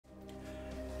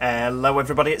Hello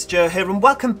everybody, it's Joe here and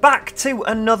welcome back to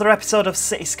another episode of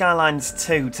Cities Skylines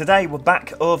 2. Today we're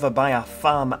back over by our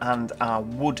farm and our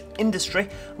wood industry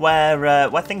where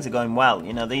things are going well.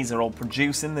 You know, these are all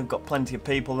producing, they've got plenty of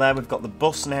people there. We've got the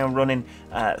bus now running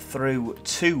through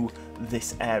to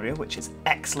this area, which is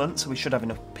excellent, so we should have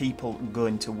enough people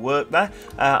going to work there.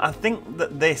 I think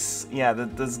that this,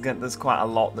 there's quite a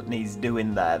lot that needs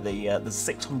doing there. There's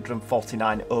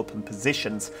 649 open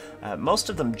positions,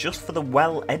 most of them just for the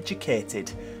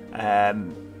well-educated.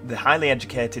 The highly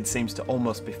educated seems to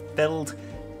almost be filled.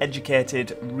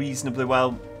 Educated reasonably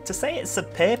well. To say it's a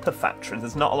paper factory,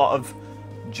 there's not a lot of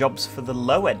jobs for the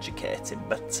low educated,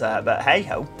 but hey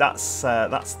ho, that's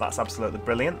absolutely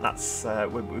brilliant.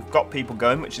 We've got people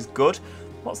going, which is good.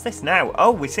 What's this now?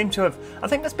 Oh, we seem to have, I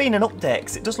think there's been an update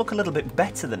because it does look a little bit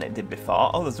better than it did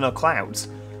before. Oh, there's no clouds.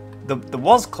 There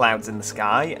was clouds in the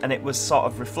sky and it was sort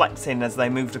of reflecting as they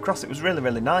moved across. It was really,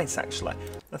 really nice actually.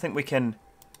 I think we can,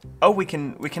 oh, we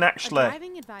can actually,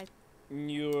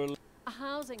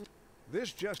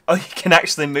 oh, you can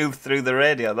actually move through the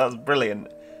radio. That's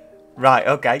brilliant. Right,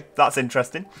 okay, that's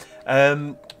interesting.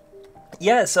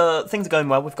 Yeah, so things are going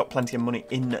well. We've got plenty of money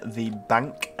in the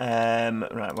bank.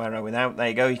 Right, where are we now? There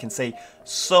you go. You can see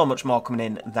so much more coming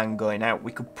in than going out.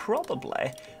 We could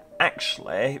probably,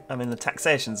 actually, I mean, the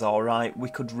taxation's all right. We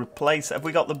could replace, have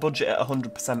we got the budget at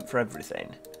 100% for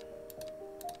everything?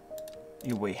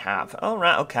 Yeah, we have. All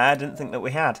right, okay, I didn't think that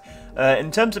we had. In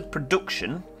terms of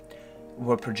production,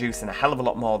 we're producing a hell of a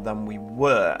lot more than we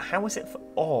were. How is it for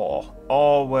ore?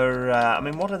 Ore, we're, I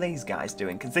mean, what are these guys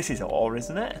doing? Because this is ore,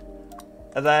 isn't it?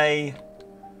 Are they...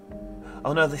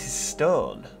 Oh no, this is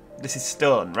stone. This is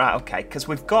stone, right, okay. Because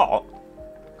we've got,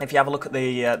 if you have a look at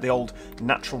the old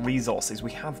natural resources,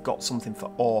 we have got something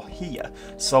for ore here.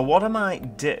 So what I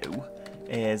might do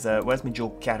is, where's my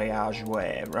dual carriage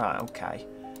way? Right, okay.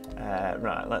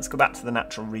 Right, let's go back to the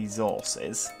natural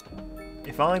resources.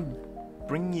 If I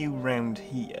bring you round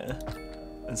here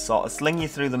and sort of sling you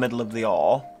through the middle of the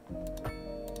ore.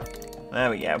 There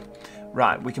we go.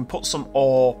 Right, we can put some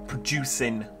ore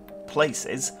producing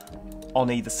places on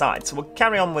either side. So we'll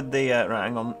carry on with the right,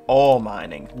 hang on, ore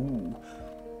mining. Ooh.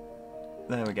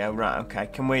 There we go. Right, okay.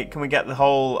 Can we get the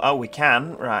whole? Oh, we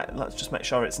can. Right, let's just make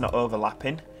sure it's not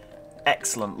overlapping.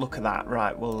 Excellent. Look at that.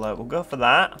 Right, we'll go for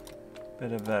that.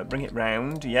 Bit of bring it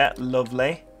round. Yeah,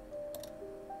 lovely.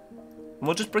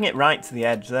 We'll just bring it right to the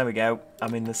edge. There we go. I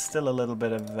mean, there's still a little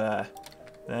bit of...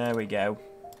 there we go.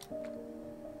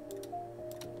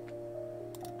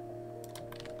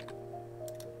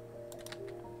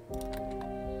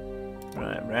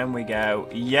 Right, round we go.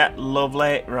 Yeah,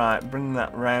 lovely. Right, bring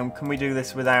that round. Can we do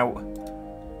this without...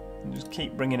 Just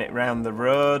keep bringing it round the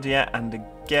road. Yeah, and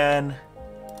again.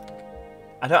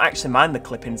 I don't actually mind the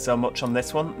clipping so much on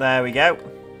this one. There we go.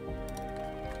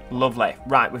 Lovely.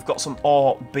 Right, we've got some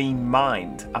ore being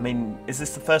mined. I mean, is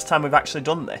this the first time we've actually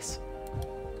done this?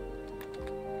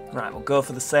 Right, we'll go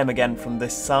for the same again from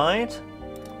this side.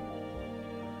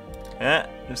 Yeah,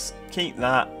 just keep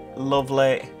that.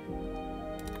 Lovely.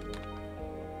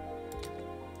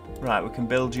 Right, we can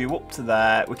build you up to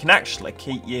there. We can actually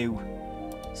keep you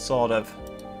sort of...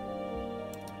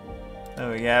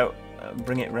 There we go.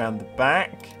 Bring it round the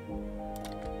back.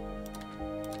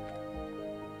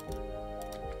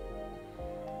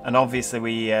 And obviously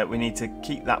we need to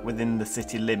keep that within the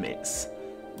city limits,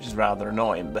 which is rather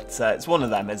annoying, but it's one of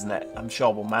them, isn't it? I'm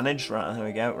sure we'll manage. Right, there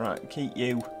we go. Right, keep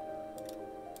you.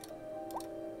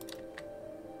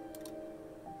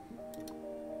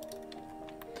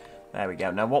 There we go.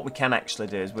 Now what we can actually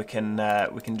do is we can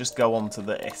just go on to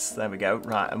this. There we go.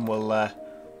 Right, and we'll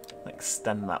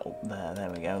extend that up there.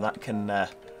 There we go. That can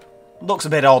looks a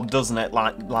bit odd, doesn't it?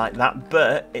 Like that,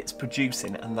 but it's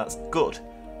producing, and that's good.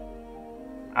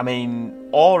 I mean,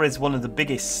 ore is one of the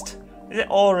biggest... Is it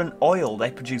ore and oil? They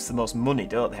produce the most money,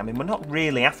 don't they? I mean, we're not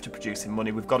really after producing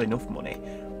money. We've got enough money.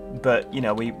 But, you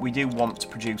know, we do want to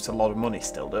produce a lot of money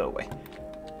still, don't we?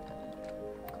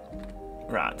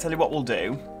 Right, tell you what we'll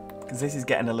do. Because this is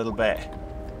getting a little bit...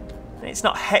 It's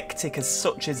not hectic as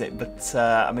such, is it? But,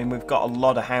 I mean, we've got a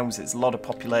lot of houses, a lot of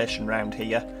population around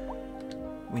here.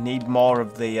 We need more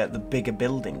of the bigger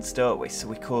buildings, don't we? So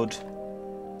we could...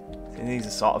 These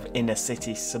are sort of inner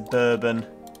city, suburban.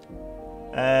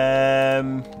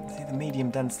 The medium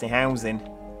density housing.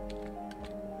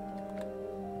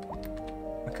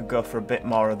 We could go for a bit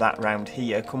more of that round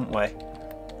here, couldn't we?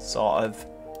 Sort of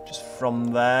just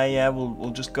from there. Yeah, we'll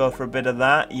just go for a bit of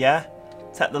that. Yeah,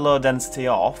 take the low density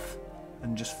off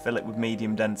and just fill it with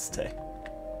medium density.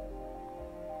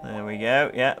 There we go.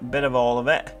 Yeah, a bit of all of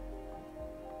it.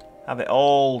 Have it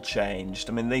all changed.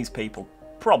 I mean, these people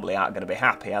probably aren't going to be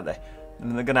happy, are they?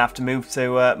 And they're going to have to move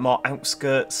to more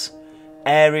outskirts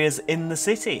areas in the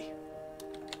city.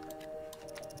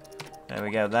 There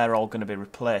we go, they're all going to be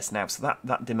replaced now, so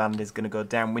that demand is going to go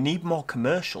down. We need more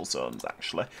commercial zones,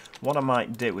 actually. What I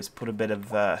might do is put a bit of...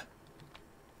 because,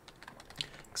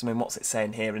 I mean, what's it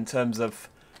saying here? In terms of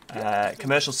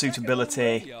commercial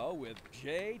suitability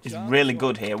is really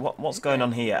good here. What's going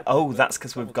on here? Oh, that's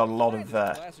because we've got a lot of...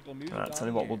 right, I'll tell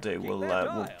you what we'll do.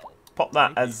 We'll pop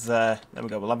that as... there we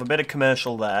go, we'll have a bit of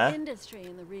commercial there.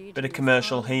 Bit of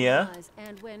commercial here.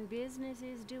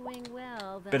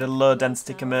 Bit of low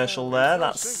density commercial there.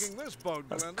 That's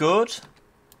good.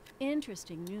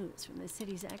 Interesting news from the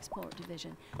city's export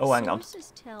division. Oh, hang on.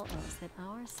 Sources tell us that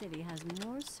our city has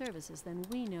more services than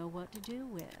we know what to do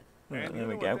with. Right, there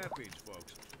we go.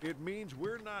 It means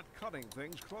we're not cutting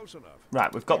things close enough.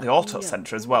 Right, we've got the auto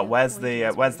centre as well. Where's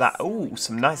that? Oh,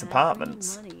 some nice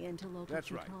apartments.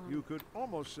 That's right. You could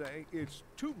almost say it's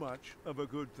too much of a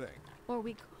good thing. Or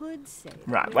we could say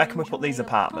right, where can we put these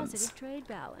apartments? Trade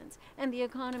balance and the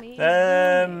economy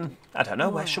I don't know.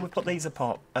 Where should we put these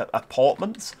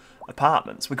apartments?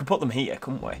 Apartments. We could put them here,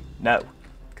 couldn't we? No,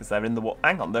 because they're in the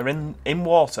hang on, they're in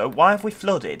water. Why have we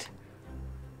flooded?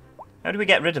 How do we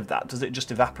get rid of that? Does it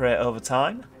just evaporate over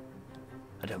time?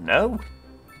 I don't know.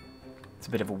 It's a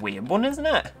bit of a weird one, isn't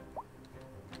it?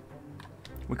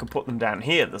 We could put them down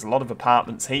here. There's a lot of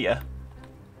apartments here.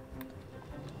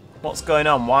 What's going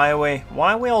on? Why are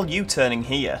we all U-turning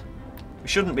here? We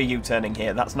shouldn't be U-turning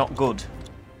here. That's not good.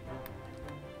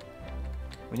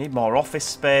 We need more office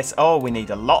space. Oh, we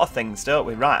need a lot of things, don't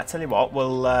we? Right, I tell you what,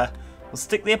 we'll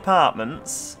stick the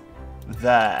apartments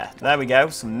there. There we go.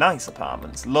 Some nice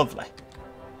apartments. Lovely.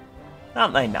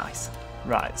 Aren't they nice?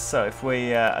 Right, so if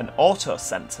we... an auto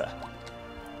centre.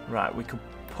 Right, we could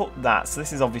put that... So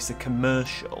this is obviously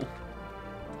commercial.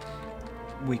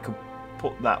 We could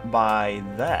put that by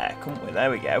there, couldn't we?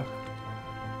 There we go.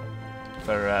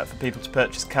 For people to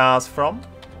purchase cars from.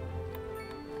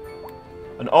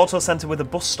 An auto centre with a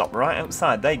bus stop right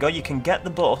outside. There you go. You can get the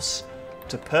bus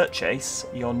to purchase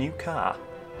your new car.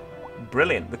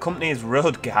 Brilliant. The company is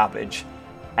Road Garbage.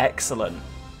 Excellent.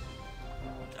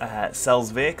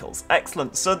 Sells vehicles.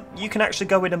 Excellent. So you can actually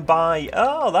go in and buy...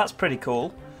 Oh, that's pretty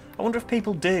cool. I wonder if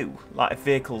people do. Like if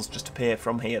vehicles just appear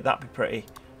from here. That'd be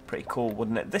pretty cool,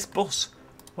 wouldn't it? This bus.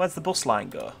 Where's the bus line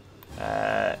go?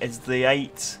 Is the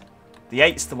 8... The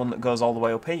 8's the one that goes all the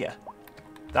way up here.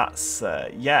 That's...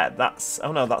 yeah, that's...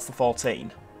 Oh no, that's the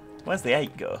 14. Where's the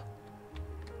 8 go?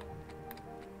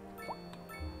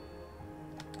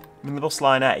 In the bus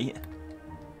line 8.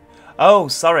 Oh,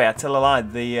 sorry, I tell a lie.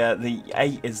 The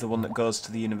 8 is the one that goes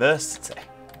to the university.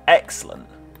 Excellent.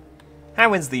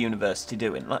 How is the university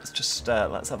doing? Let's just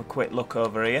let's have a quick look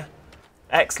over here.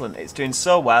 Excellent. It's doing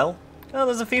so well. Oh,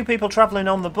 there's a few people travelling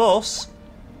on the bus.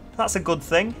 That's a good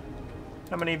thing.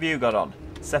 How many have you got on?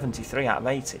 73 out of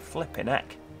 80. Flipping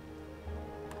heck.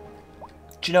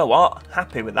 Do you know what?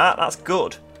 Happy with that. That's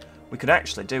good. We could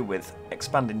actually do with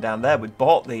expanding down there. We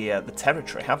bought the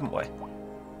territory, haven't we?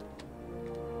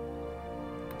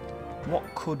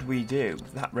 What could we do?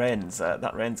 That rain's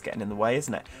getting in the way,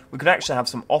 isn't it? We could actually have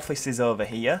some offices over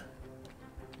here.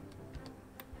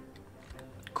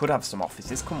 Could have some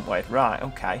offices, couldn't we? Right,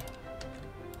 okay.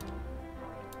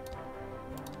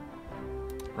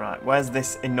 Right, where's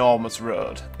this enormous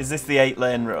road? Is this the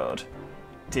 8-lane road?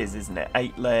 It is, isn't it?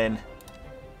 8-lane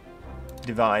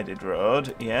divided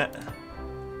road, yeah.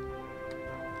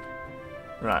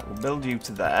 Right, we'll build you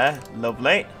to there.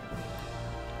 Lovely.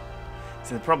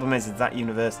 So the problem is that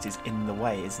university's in the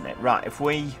way, isn't it? Right, if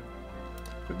we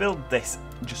build this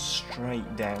just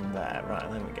straight down there. Right,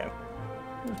 there we go.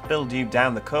 Let's build you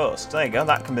down the coast. There you go,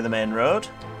 that can be the main road.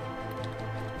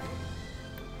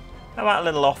 How about a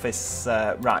little office?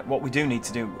 Right, what we do need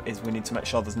to do is we need to make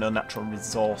sure there's no natural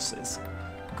resources.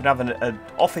 We could have an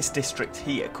office district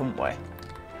here, couldn't we?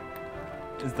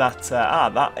 Is that...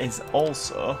 that is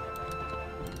also...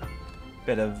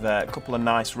 Bit of a couple of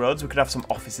nice roads. We could have some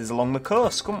offices along the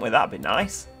coast, couldn't we? That'd be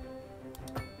nice.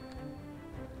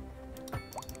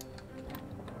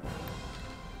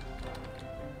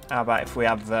 How about if we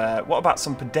have... what about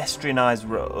some pedestrianised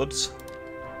roads?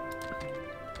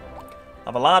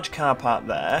 Have a large car park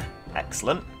there.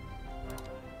 Excellent.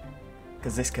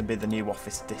 Because this could be the new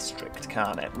office district,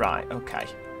 can't it? Right, okay.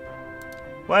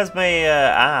 Where's my...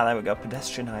 there we go.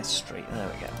 Pedestrianised street. There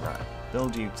we go. Right.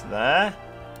 Build you to there.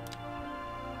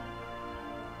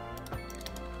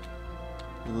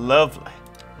 Lovely.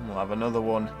 And we'll have another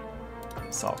one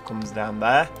that sort of comes down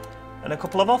there. And a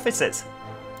couple of offices.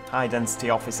 High density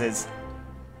offices.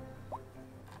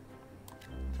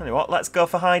 Tell you what, let's go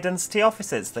for high density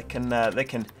offices. They can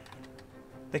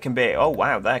be. Oh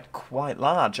wow, they're quite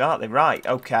large, aren't they? Right,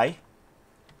 okay.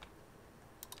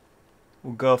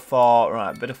 We'll go for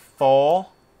a bit of 4.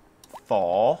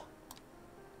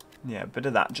 Yeah, a bit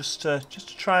of that, just to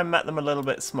try and make them a little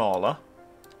bit smaller.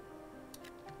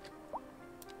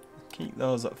 Keep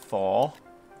those at 4.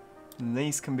 And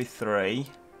these can be 3.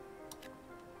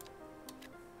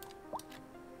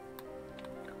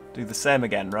 Do the same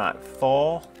again, right?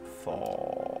 4,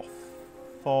 4,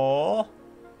 4.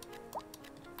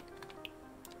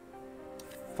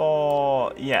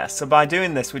 4. Yeah, so by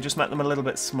doing this, we just make them a little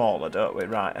bit smaller, don't we?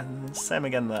 Right, and same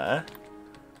again there.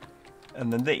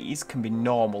 And then these can be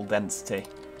normal density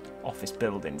office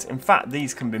buildings. In fact,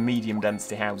 these can be medium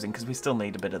density housing because we still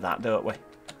need a bit of that, don't we?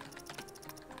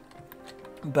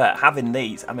 But having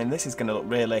these, I mean, this is going to look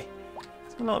really,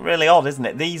 it's going to look really odd, isn't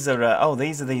it? These are, oh,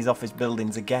 these are these office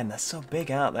buildings again. They're so big,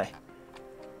 aren't they?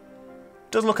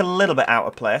 Does look a little bit out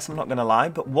of place, I'm not going to lie,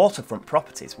 but waterfront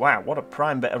properties, wow, what a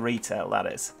prime bit of retail that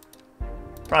is.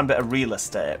 Prime bit of real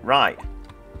estate, right.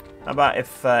 How about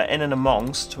if in and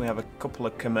amongst we have a couple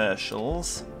of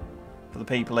commercials for the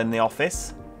people in the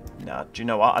office? No, do you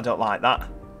know what, I don't like that.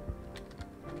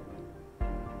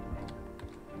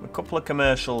 A couple of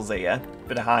commercials here,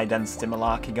 bit of high density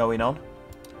malarkey going on.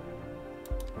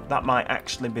 That might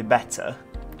actually be better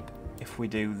if we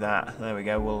do that. There we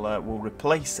go, we'll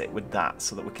replace it with that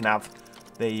so that we can have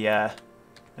the, there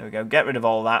we go, get rid of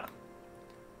all that.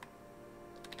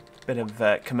 Bit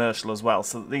of commercial as well,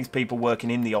 so that these people working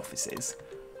in the offices,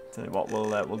 tell you what,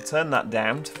 we'll turn that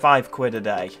down to £5 a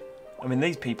day. I mean,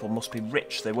 these people must be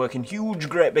rich. They work in huge,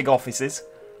 great big offices.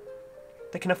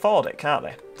 They can afford it, can't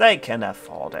they? They can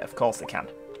afford it, of course they can.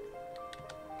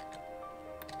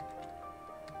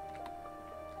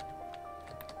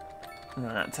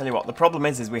 Right, tell you what, the problem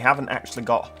is we haven't actually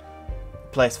got a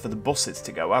place for the buses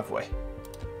to go, have we?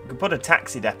 We could put a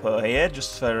taxi depot here,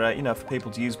 just for, you know, for people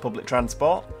to use public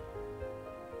transport.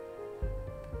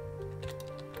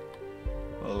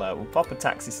 We'll pop a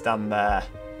taxi stand there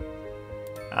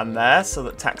and there, so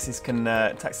that taxis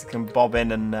can bob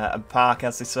in and park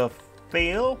as they so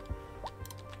feel.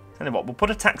 Tell you what, we'll put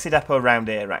a taxi depot around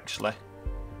here actually.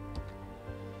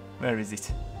 Where is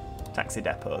it? Taxi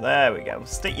depot. There we go. We'll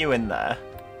stick you in there.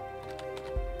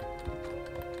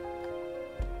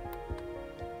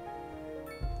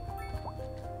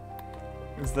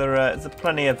 Is there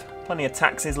plenty of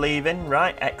taxis leaving?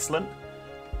 Right, excellent.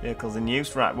 Vehicles in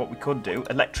use. Right, what we could do,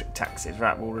 electric taxis.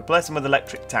 Right, we'll replace them with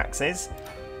electric taxis.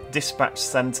 Dispatch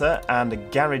centre and a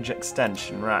garage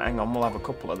extension. Right, hang on, we'll have a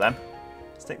couple of them.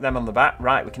 Stick them on the back.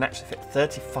 Right, we can actually fit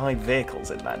 35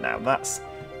 vehicles in there now. That's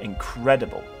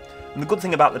incredible. And the good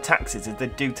thing about the taxis is they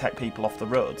do take people off the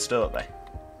roads, don't they?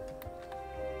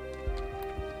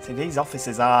 See, these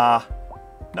offices are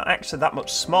not actually that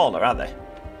much smaller, are they?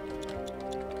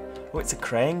 Oh, it's a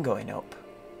crane going up.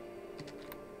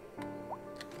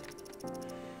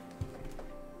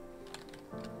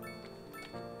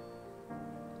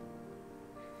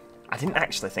 I didn't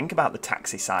actually think about the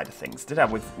taxi side of things, did I?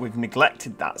 We've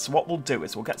neglected that. So what we'll do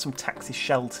is we'll get some taxi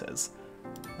shelters.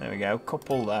 There we go,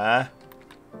 couple there.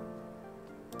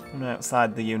 One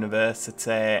outside the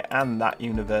university and that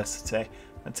university.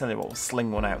 I'll tell you what, we'll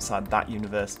sling one outside that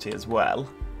university as well.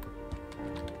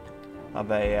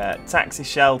 Have a taxi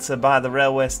shelter by the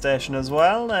railway station as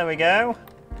well. There we go.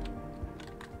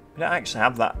 We don't actually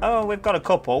have that. Oh, we've got a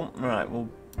couple. Right, we'll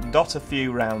dot a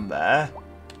few round there.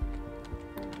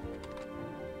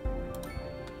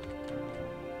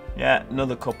 Yeah,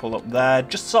 another couple up there.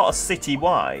 Just sort of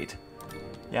city-wide.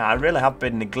 Yeah, I really have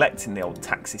been neglecting the old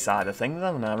taxi side of things,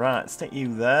 haven't I? Right, stick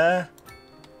you there.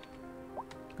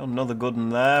 Got another good one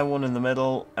there, one in the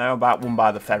middle. How about one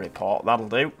by the ferry port? That'll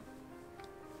do.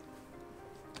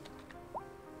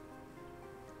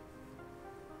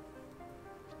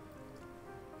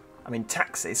 I mean,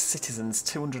 taxis, citizens,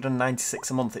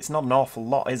 296 a month. It's not an awful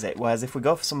lot, is it? Whereas if we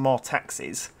go for some more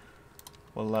taxis,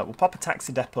 we'll pop a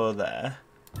taxi depot there.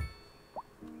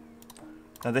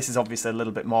 Now this is obviously a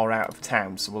little bit more out of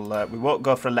town, so we won't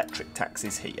go for electric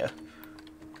taxis here.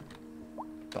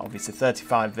 But obviously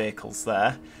 35 vehicles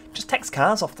there. Just takes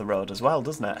cars off the road as well,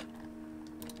 doesn't it?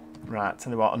 Right,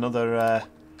 tell you what, another...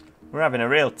 we're having a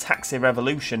real taxi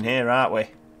revolution here, aren't we?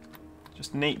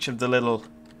 Just in each of the little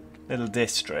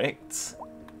districts.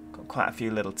 Got quite a few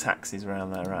little taxis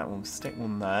around there. Right, we'll stick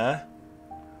one there.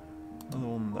 Another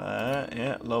one there.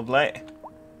 Yeah, lovely.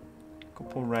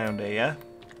 Couple round here.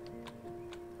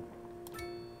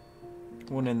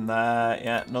 One in there,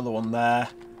 yeah, another one there.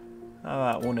 How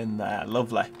about one in there?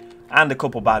 Lovely. And a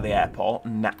couple by the airport,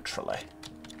 naturally.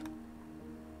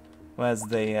 Where's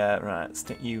the... right,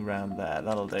 stick you round there.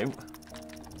 That'll do.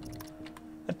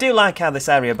 I do like how this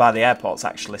area by the airport's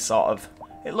actually sort of...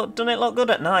 Doesn't it look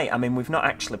good at night? I mean, we've not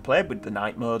actually played with the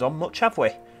night mode on much, have we?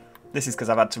 This is because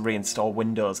I've had to reinstall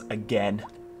Windows again.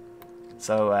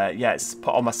 So, yeah, it's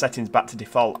put all my settings back to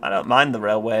default. I don't mind the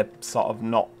railway sort of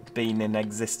not being in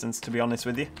existence, to be honest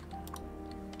with you.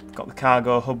 Got the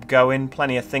cargo hub going,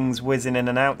 plenty of things whizzing in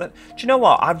and out. Do you know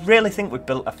what? I really think we've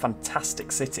built a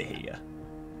fantastic city here.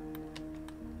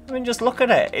 I mean, just look at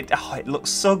it. It looks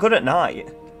so good at night.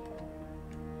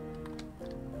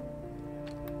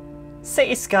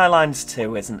 Cities Skylines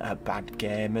 2 isn't a bad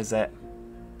game, is it?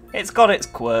 It's got its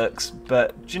quirks,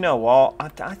 but do you know what?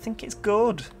 I think it's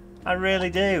good. I really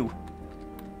do.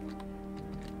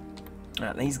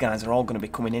 Right, these guys are all going to be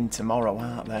coming in tomorrow,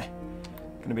 aren't they?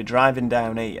 Going to be driving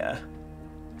down here.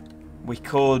 We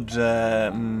could,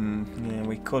 yeah,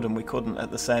 we could and we couldn't at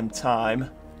the same time.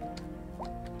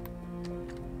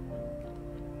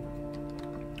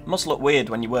 It must look weird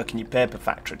when you work in your paper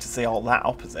factory to see all that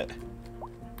opposite.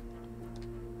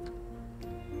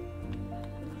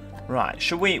 Right,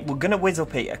 shall we? We're going to whiz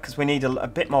up here because we need a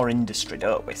bit more industry,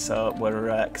 don't we? So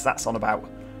we're, because that's on about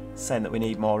saying that we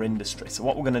need more industry. So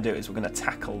what we're going to do is we're going to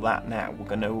tackle that now. We're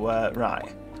going to,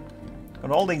 right,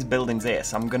 got all these buildings here.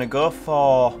 So I'm going to go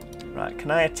for, right, can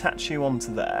I attach you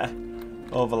onto there?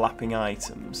 Overlapping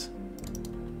items.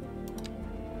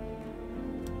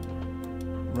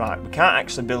 Right, we can't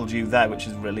actually build you there, which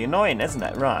is really annoying, isn't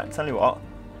it? Right, tell you what.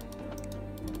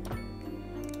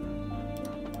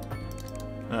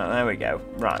 Oh, there we go.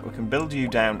 Right, we can build you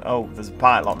down. Oh, there's a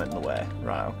pylon in the way.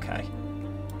 Right, okay.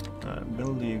 Right,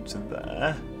 build you to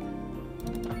there.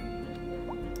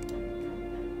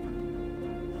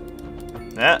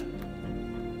 Yeah.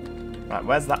 Right,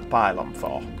 where's that pylon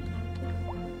for?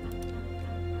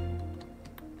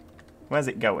 Where's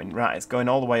it going? Right, it's going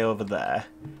all the way over there.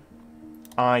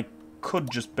 I could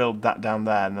just build that down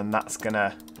there and then that's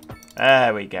gonna...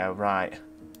 There we go, right.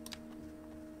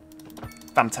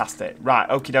 Fantastic. Right,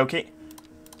 okie dokie.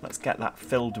 Let's get that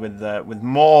filled with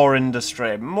more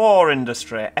industry. More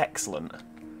industry. Excellent.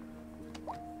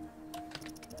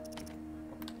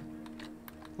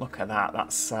 Look at that.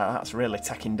 That's really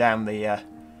taking down the... I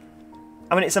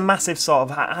mean, it's a massive sort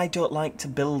of... I don't like to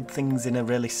build things in a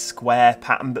really square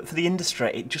pattern, but for the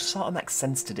industry, it just sort of makes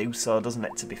sense to do so, doesn't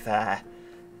it, to be fair?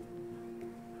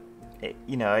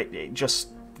 You know, it just...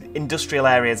 Industrial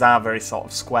areas are very sort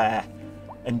of square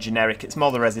and generic. It's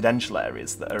more the residential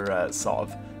areas that are sort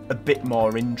of a bit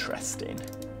more interesting.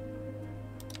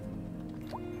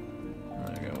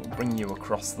 There we go, we'll bring you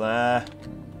across there.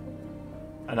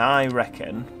 And I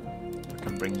reckon we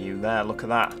can bring you there. Look at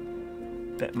that.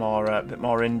 Bit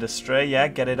more industry, yeah,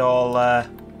 get it all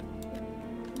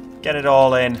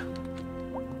in.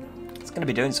 It's going to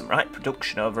be doing some right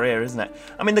production over here, isn't it?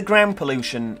 I mean, the ground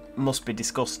pollution must be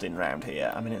disgusting round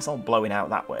here. I mean, it's all blowing out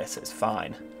that way, so it's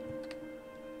fine.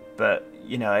 But,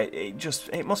 you know,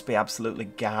 it must be absolutely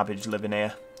garbage living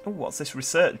here. Oh, what's this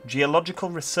research? Geological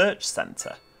Research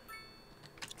Centre.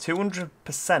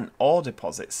 200% ore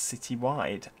deposits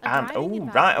citywide. And, oh,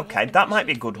 right, okay, that might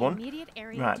be a good one.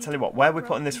 Right, tell you what, where are we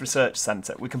putting this research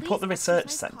centre? We can put the research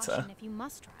centre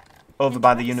over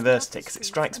by the university, because it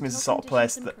strikes me as the sort of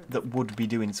place that would be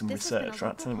doing some research.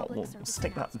 Right, tell you what, we'll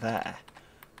stick that there.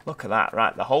 Look at that,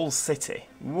 right, the whole city.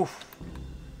 Woof.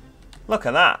 Look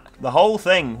at that. The whole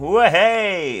thing.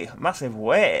 Whoa-hey! Massive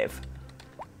wave.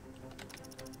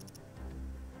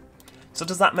 So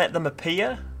does that make them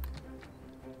appear?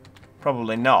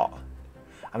 Probably not.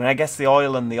 I mean, I guess the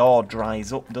oil and the ore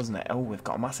dries up, doesn't it? Oh, we've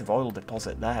got a massive oil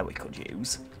deposit there we could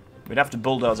use. We'd have to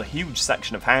bulldoze a huge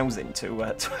section of housing to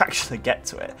actually get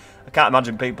to it. I can't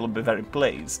imagine people would be very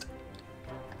pleased.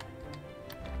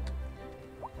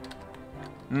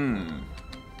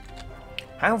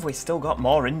 How have we still got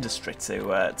more industry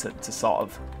to sort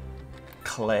of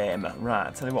claim? Right,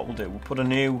 I'll tell you what we'll do. We'll put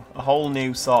a whole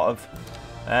new sort of...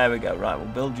 There we go. Right, we'll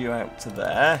build you out to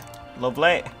there.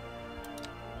 Lovely.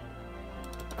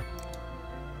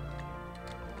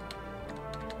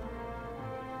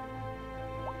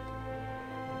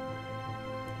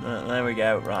 There we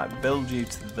go. Right, build you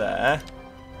to there.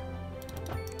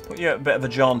 Put you at a bit of a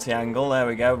jaunty angle. There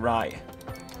we go. Right.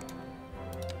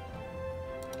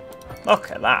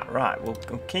 Look at that, right, we'll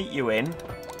keep you in.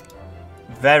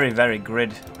 Very, very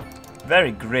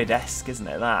grid-esque, isn't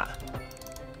it, that?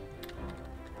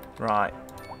 Right.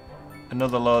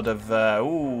 Another load of,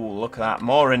 ooh, look at that,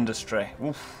 more industry.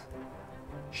 Oof.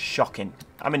 Shocking.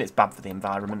 I mean, it's bad for the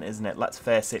environment, isn't it? Let's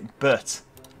face it, but...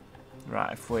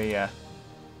 Right, if we,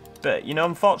 but, you know,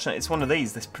 unfortunately, it's one of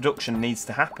these. This production needs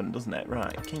to happen, doesn't it?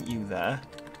 Right, keep you there.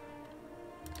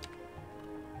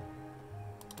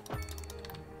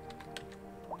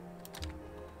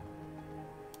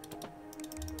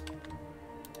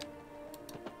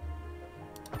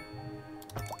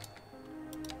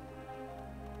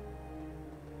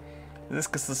 Is this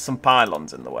because there's some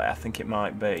pylons in the way? I think it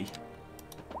might be.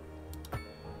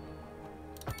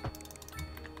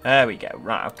 There we go.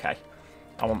 Right, okay.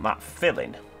 I want that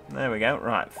filling. There we go.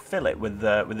 Right, fill it with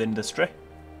industry.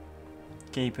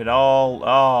 Keep it all.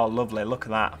 Oh, lovely. Look at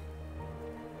that.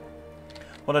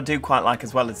 What I do quite like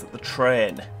as well is that the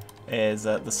train is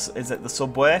is it the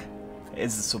subway? It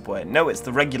is the subway. No, it's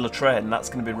the regular train. That's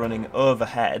going to be running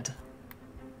overhead.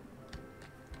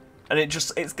 And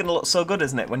it's going to look so good,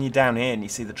 isn't it, when you're down here and you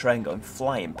see the train going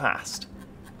flying past.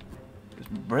 It's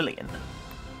brilliant.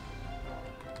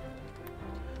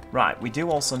 Right, we do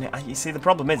also need... You see, the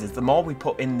problem is the more we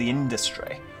put in the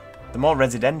industry, the more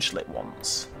residential it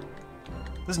wants.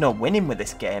 There's no winning with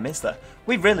this game, is there?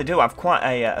 We really do have quite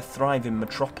a thriving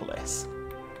metropolis.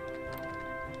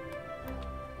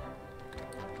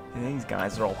 These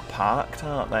guys are all parked,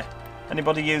 aren't they?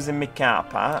 Anybody using my car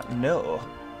park? No.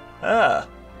 Ah,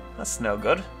 that's no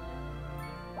good.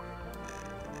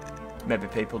 Maybe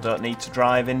people don't need to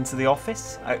drive into the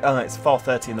office. Oh, it's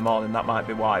 4:30 in the morning, that might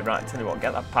be why. Right, tell you what,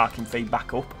 get that parking fee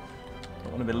back up.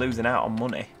 Don't want to be losing out on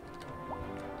money.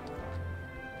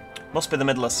 Must be the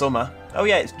middle of summer. Oh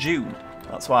yeah, it's June.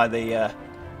 That's why the...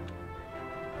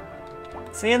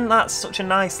 Seeing that's such a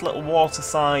nice little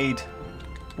waterside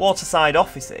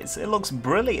offices. It looks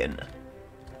brilliant.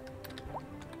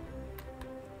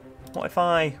 What if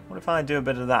I do a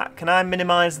bit of that? Can I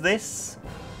minimise this?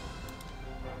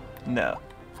 No.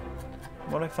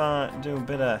 What if I do a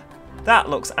bit of... That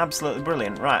looks absolutely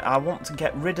brilliant. Right, I want to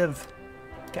get rid of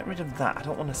that. I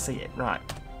don't want to see it. Right.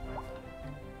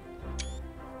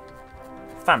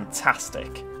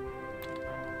 Fantastic.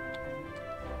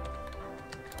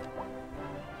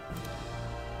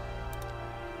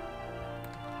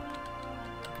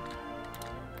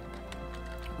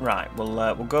 Right,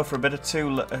 we'll go for a bit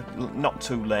of not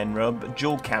two-lane road, but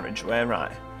dual carriageway.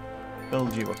 Right,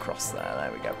 build you across there.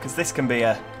 There we go. Because this can be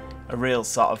a real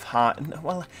sort of high.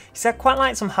 Well, you see, I quite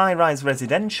like some high-rise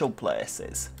residential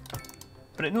places,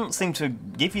 but it doesn't seem to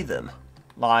give you them.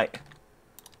 Like,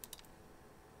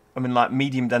 I mean, like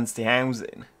medium-density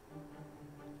housing.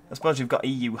 I suppose you've got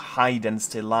EU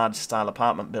high-density, large-style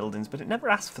apartment buildings, but it never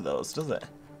asks for those, does it?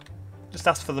 Just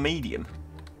asks for the medium.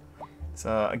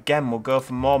 So again, we'll go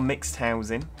for more mixed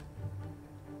housing.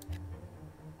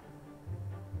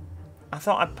 I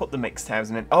thought I'd put the mixed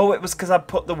housing in. Oh, it was because I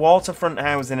put the waterfront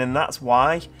housing in, that's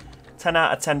why. 10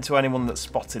 out of 10 to anyone that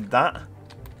spotted that.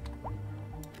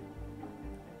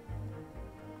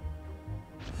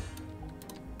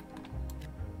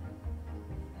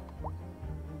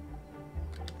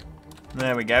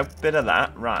 There we go, bit of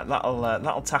that. Right,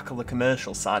 that'll tackle the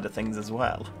commercial side of things as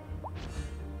well.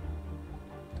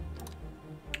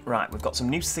 Right, we've got some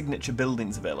new signature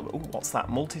buildings available. Ooh, what's that?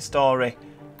 Multi-storey.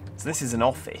 So this is an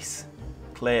office,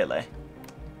 clearly.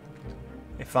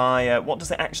 If I... what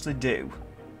does it actually do?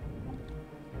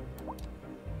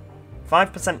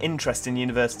 5% interest in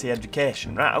university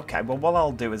education. Right, okay. Well, what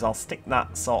I'll do is I'll stick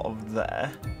that sort of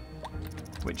there.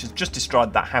 Which has just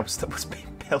destroyed that house that was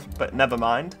being built, but never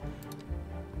mind.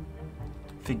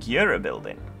 Figura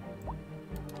building.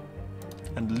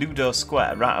 And Ludo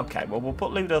Square. Right, okay. Well, we'll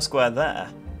put Ludo Square there.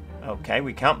 Okay,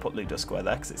 we can't put Ludo Square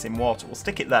there because it's in water. We'll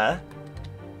stick it there.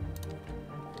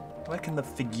 Where can the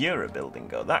Figura building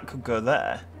go? That could go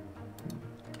there.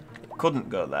 It couldn't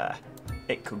go there.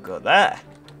 It could go there.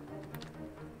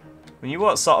 I mean, you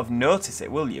won't sort of notice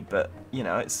it, will you? But, you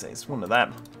know, it's one of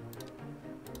them.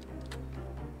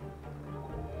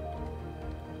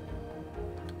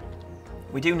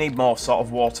 We do need more sort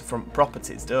of waterfront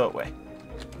properties, don't we?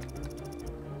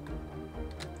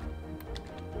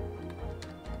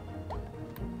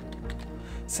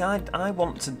 See, I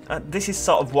want to... this is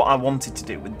sort of what I wanted to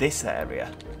do with this area.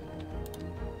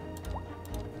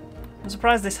 I'm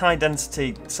surprised this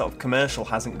high-density sort of commercial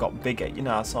hasn't got bigger. You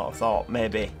know, I sort of thought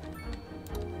maybe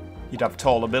you'd have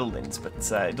taller buildings, but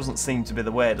it doesn't seem to be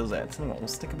the way, does it? So we'll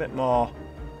stick a bit more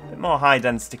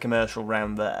high-density commercial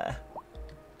round there.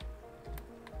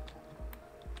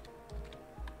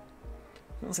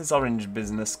 What's this orange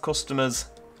business? Customers.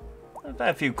 A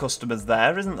fair few customers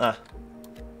there, isn't there?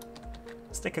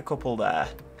 Stick a couple there.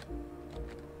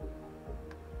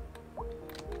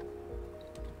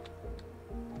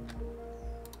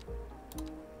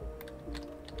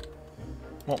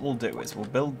 What we'll do is we'll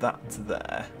build that to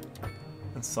there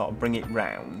and sort of bring it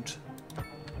round.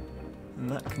 And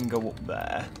that can go up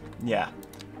there. Yeah.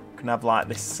 Can have like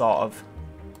this sort of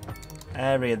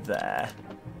area there.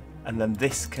 And then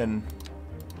this can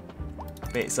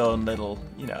be its own little,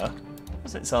 you know,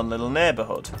 it's its own little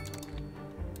neighbourhood.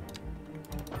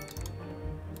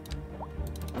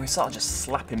 We're sort of just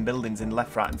slapping buildings in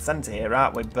left, right and centre here,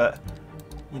 aren't we? But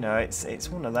You know, it's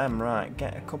one of them, right?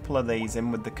 Get a couple of these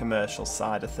in with the commercial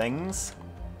side of things.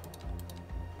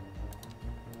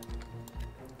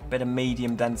 Bit of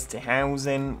medium density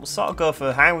housing. We'll sort of go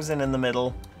for housing in the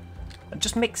middle and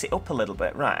just mix it up a little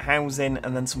bit. Right, housing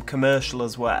and then some commercial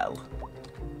as well.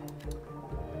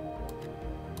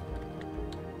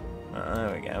 Right,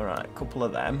 there we go, right, a couple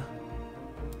of them.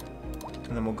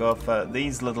 And then we'll go for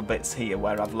these little bits here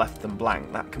where I've left them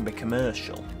blank. That can be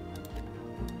commercial.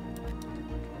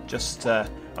 Just, I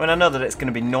mean, I know that it's going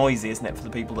to be noisy, isn't it, for the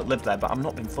people that live there, but I'm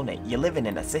not being funny. You're living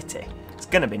in a city. It's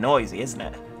going to be noisy, isn't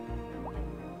it?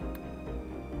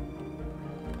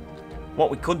 What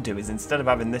we could do is, instead of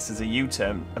having this as a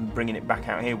U-turn and bringing it back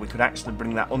out here, we could actually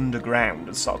bring that underground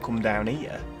and sort of come down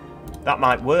here. That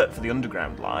might work for the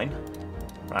underground line.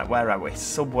 Right, where are we?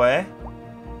 Subway.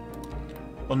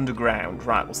 Underground.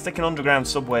 Right, we'll stick an underground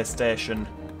subway station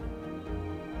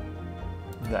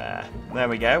there. There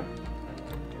we go.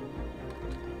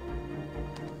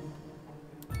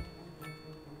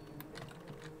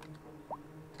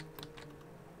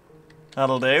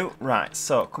 That'll do. Right,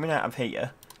 so coming out of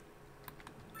here,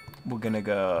 we're going to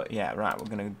go, yeah, right, we're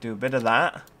going to do a bit of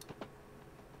that.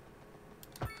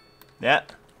 Yeah.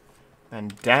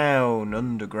 And down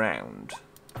underground.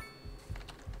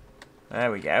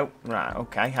 There we go. Right,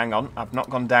 okay, hang on. I've not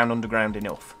gone down underground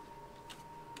enough.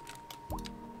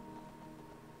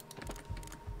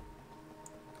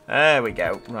 There we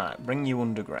go. Right, bring you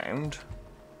underground.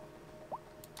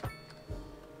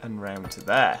 And round to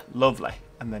there. Lovely.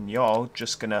 And then you're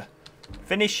just going to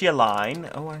finish your line.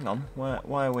 Oh, hang on.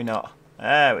 Why are we not?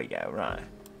 There we go, right.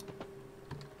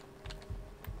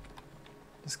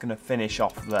 Just going to finish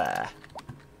off there.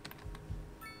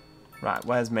 Right,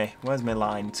 where's my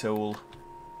line tool?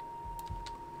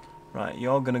 Right,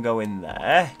 you're going to go in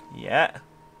there. Yeah.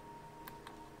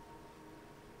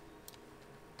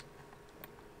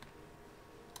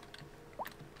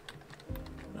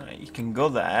 Right, you can go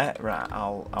there. Right,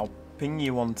 I'll ping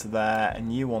you onto there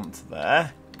and you onto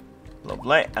there.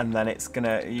 Lovely. And then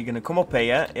you're gonna come up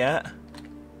here, yeah.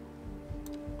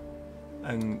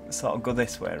 And sort of go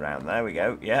this way around. There we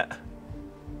go, yeah.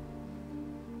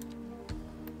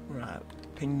 Right,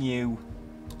 ping you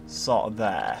sort of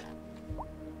there.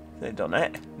 Have they done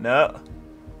it? No.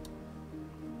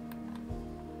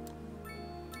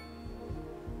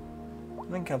 I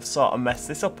think I've sort of messed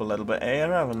this up a little bit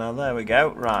here, haven't I? There we go.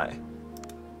 Right.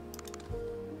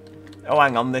 Oh,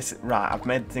 hang on. Right, I've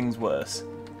made things worse.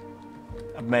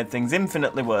 I've made things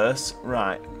infinitely worse.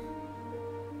 Right.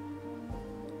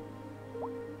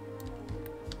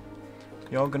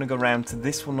 You're going to go round to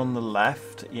this one on the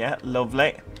left. Yeah,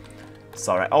 lovely.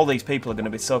 Sorry, all these people are going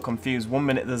to be so confused. One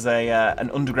minute there's an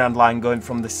underground line going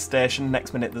from this station.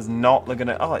 Next minute there's not. They're going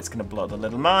to... Oh, it's going to blow the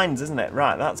little minds, isn't it?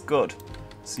 Right, that's good.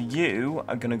 So you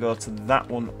are going to go to that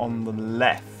one on the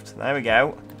left. There we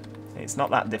go. It's not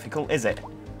that difficult, is it?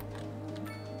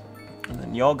 And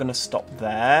then you're going to stop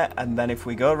there. And then if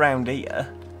we go around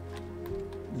here,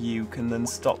 you can then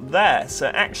stop there. So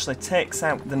it actually takes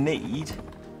out the need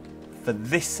for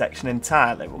this section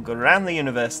entirely. We'll go around the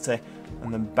university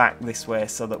and then back this way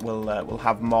so that we'll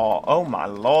have more. Oh my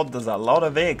lord, there's a lot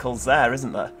of vehicles there,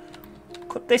 isn't there?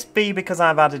 Could this be because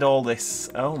I've added all this?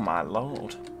 Oh my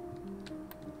lord.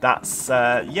 That's,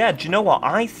 yeah, do you know what?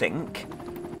 I think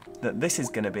that this is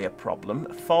going to be a problem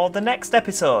for the next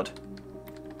episode.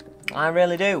 I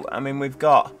really do. I mean, we've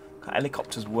got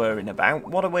helicopters whirring about.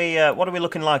 What are we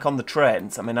looking like on the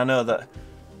trains? I mean, I know that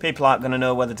people aren't going to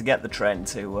know whether to get the train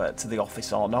to the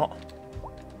office or not.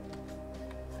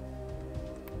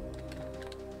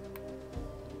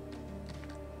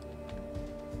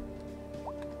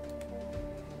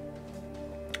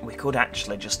 We could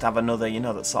actually just have another, you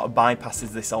know, that sort of bypasses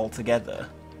this altogether.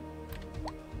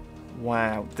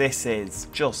 Wow, this is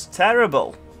just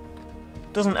terrible.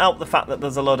 Doesn't help the fact that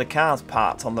there's a load of cars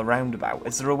parked on the roundabout.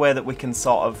 Is there a way that we can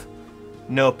sort of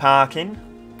no parking?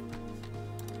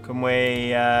 Can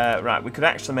we... right, we could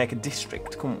actually make a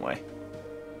district, couldn't we?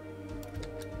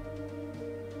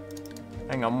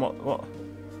 Hang on, what?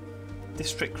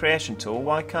 District creation tool,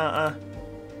 why can't I...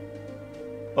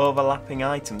 Overlapping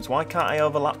items, why can't I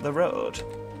overlap the road?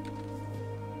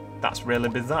 That's really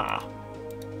bizarre.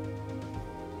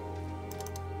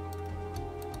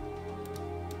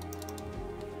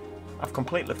 I've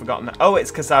completely forgotten that. Oh,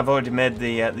 it's because I've already made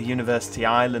the University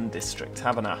Island district,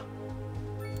 haven't I?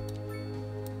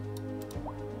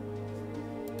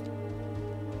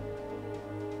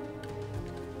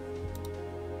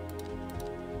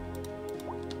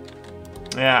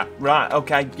 Yeah, right,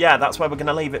 okay. Yeah, that's where we're going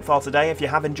to leave it for today. If you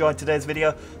have enjoyed today's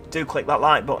video, do click that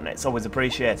like button. It's always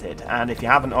appreciated. And if you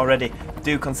haven't already,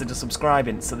 do consider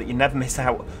subscribing so that you never miss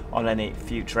out on any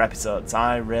future episodes.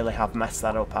 I really have messed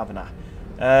that up, haven't I?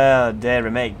 Oh, dearie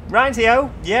me.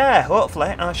 Rightio, yeah, hopefully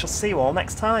I shall see you all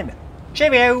next time.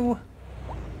 Cheerio!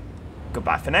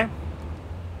 Goodbye for now.